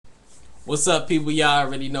What's up, people? Y'all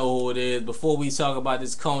already know who it is. Before we talk about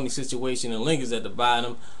this Coney situation, the link is at the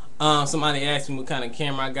bottom. Somebody asked me what kind of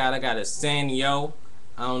camera I got. I got a Sanyo.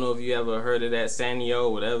 I don't know if you ever heard of that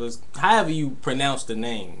Sanyo, whatever. However you pronounce the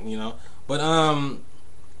name, you know. But I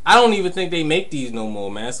don't even think they make these no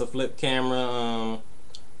more, man. It's a flip camera,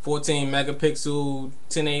 14 megapixel,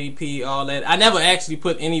 1080p, all that. I never actually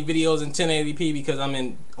put any videos in 1080p because I'm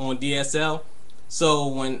on DSL. So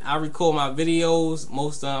when I record my videos,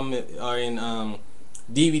 most of them are in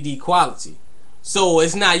DVD quality. So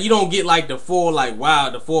it's not, you don't get like the full, like, wow,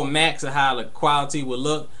 the full max of how the quality would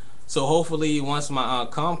look. So hopefully once my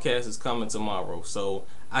Comcast is coming tomorrow, so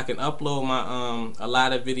I can upload my a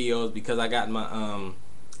lot of videos, because I got my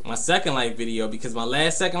Second Life video, because my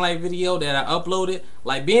last Second Life video that I uploaded,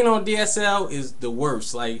 like, being on DSL is the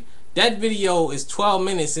worst. Like, that video is 12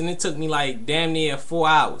 minutes and it took me like damn near 4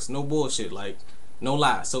 hours. No bullshit, like, no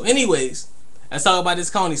lie. So anyways, let's talk about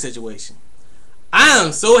this Coney situation. I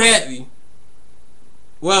am so happy.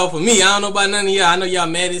 Well, for me, I don't know about none of y'all. I know y'all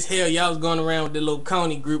mad as hell. Y'all was going around with the little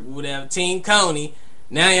Coney group or whatever, Team Coney.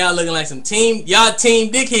 Now y'all looking like some team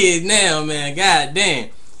team dickheads now, man. God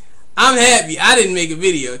damn. I'm happy I didn't make a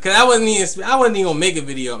video, cause I wasn't even gonna make a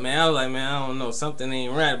video, man. I was like, man, I don't know, something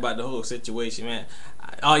ain't right about the whole situation, man.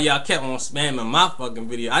 All y'all kept on spamming my fucking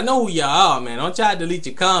video. I know who y'all are, man. Don't try to delete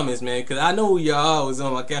your comments, man, cause I know who y'all are was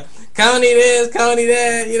on my account. Coney this, Coney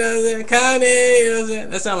that, you know what I'm saying? Coney, you know what I'm saying?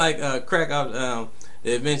 That sound like crack out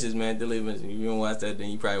the Adventures, man. Delete Adventures. If you don't watch that, then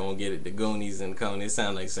you probably won't get it. The Goonies and Coney, it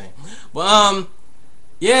sound like the same. But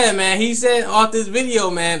yeah, man. He said off this video,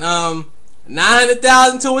 man,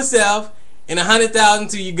 900,000 to himself and 100,000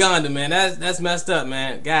 to Uganda, man. That's messed up,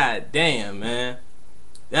 man. God damn, man.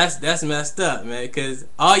 That's messed up, man. Cause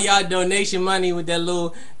all y'all donation money with that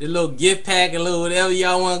little gift pack and little whatever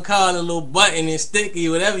y'all want to call it, a little button and sticky,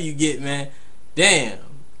 whatever you get, man. Damn,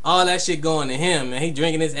 all that shit going to him, man. He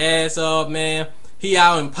drinking his ass off, man. He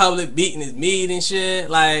out in public beating his meat and shit.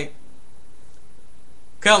 Like,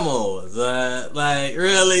 come on, son. Like,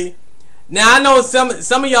 really? Now I know some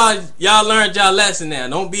of y'all learned y'all lesson now.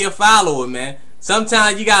 Don't be a follower, man.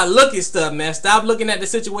 Sometimes you gotta look at stuff, man. Stop looking at the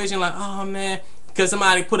situation like, oh man, because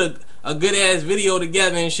somebody put a good ass video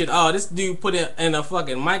together and shit. Oh, this dude put it in a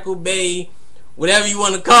fucking Michael Bay, whatever you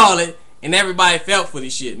want to call it, and everybody felt for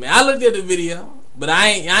this shit, man. I looked at the video, but I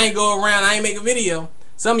ain't go around. I ain't make a video.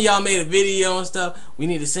 Some of y'all made a video and stuff. We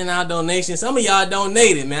need to send out donations. Some of y'all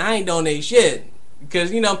donated, man. I ain't donate shit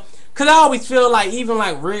because, you know. Cause I always feel like, even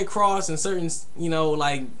like Red Cross and certain, you know,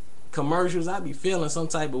 like commercials, I be feeling some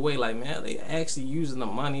type of way, like, man, they actually using the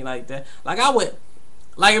money like that. Like, I would,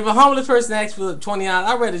 like, if a homeless person asks for $20,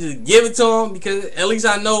 I'd rather just give it to them, because at least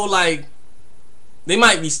I know, like, they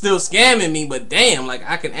might be still scamming me, but damn, like,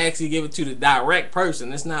 I can actually give it to the direct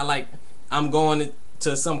person. It's not like I'm going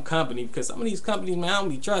to some company, because some of these companies, man, I don't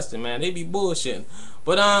be trusting, man. They be bullshitting.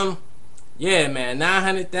 But yeah, man,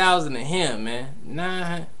 900,000 to him, man.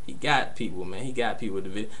 900. He got people, man. He got people to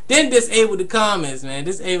video. Then disable the comments, man.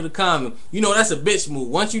 Disable the comments. You know that's a bitch move.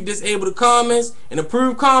 Once you disable the comments and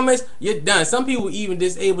approve comments, you're done. Some people even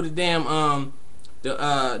disable the damn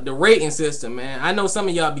the rating system, man. I know some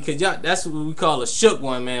of y'all, because y'all, that's what we call a shook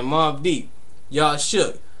one, man. Mob deep. Y'all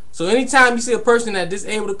shook. So anytime you see a person that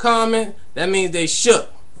disable the comment, that means they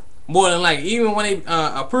shook. More than like, even when they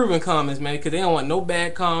approving comments, man, because they don't want no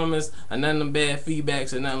bad comments or none of them bad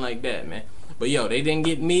feedbacks or nothing like that, man. But yo, they didn't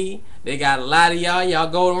get me. They got a lot of y'all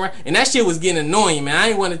going around, and that shit was getting annoying, man. I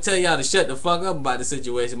ain't want to tell y'all to shut the fuck up about the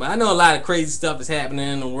situation, but I know a lot of crazy stuff is happening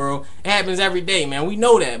in the world. It happens every day, man. We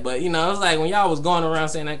know that, but you know, it's like when y'all was going around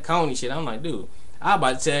saying that Coney shit, I'm like, dude, I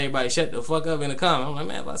about to tell everybody shut the fuck up in the comment. I'm like,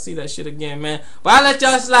 man, if I see that shit again, man. But I let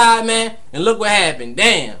y'all slide, man, and look what happened.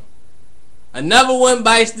 Damn. Another one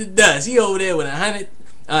bites the dust. He over there with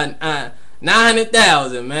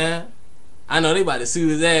 900,000, man. I know they about to sue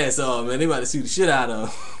his ass off, man. They about to sue the shit out of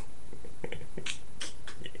him.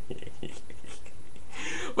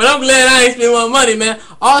 But I'm glad I ain't spend my money, man.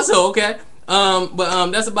 Also, okay.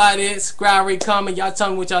 That's about it. Subscribe, rate, comment. Y'all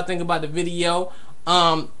tell me what y'all think about the video.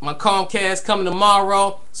 My Comcast coming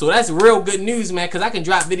tomorrow, so that's real good news, man. Cause I can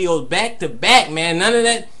drop videos back to back, man. None of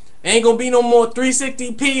that. Ain't gonna be no more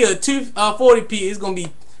 360p or 240p. It's gonna be,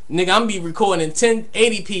 nigga, I'm gonna be recording in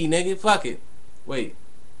 1080p, nigga. Fuck it. Wait,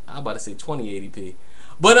 I'm about to say 2080p.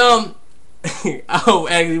 But I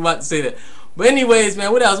was actually about to say that. But anyways,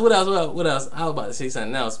 man, what else? I was about to say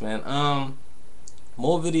something else, man.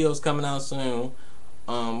 More videos coming out soon.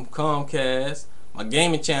 Comcast, my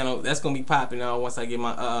gaming channel, that's gonna be popping out once I get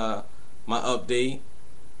my my update.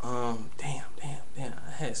 Damn.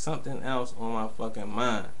 I had something else on my fucking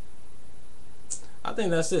mind. I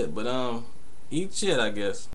think that's it, but eat shit, I guess.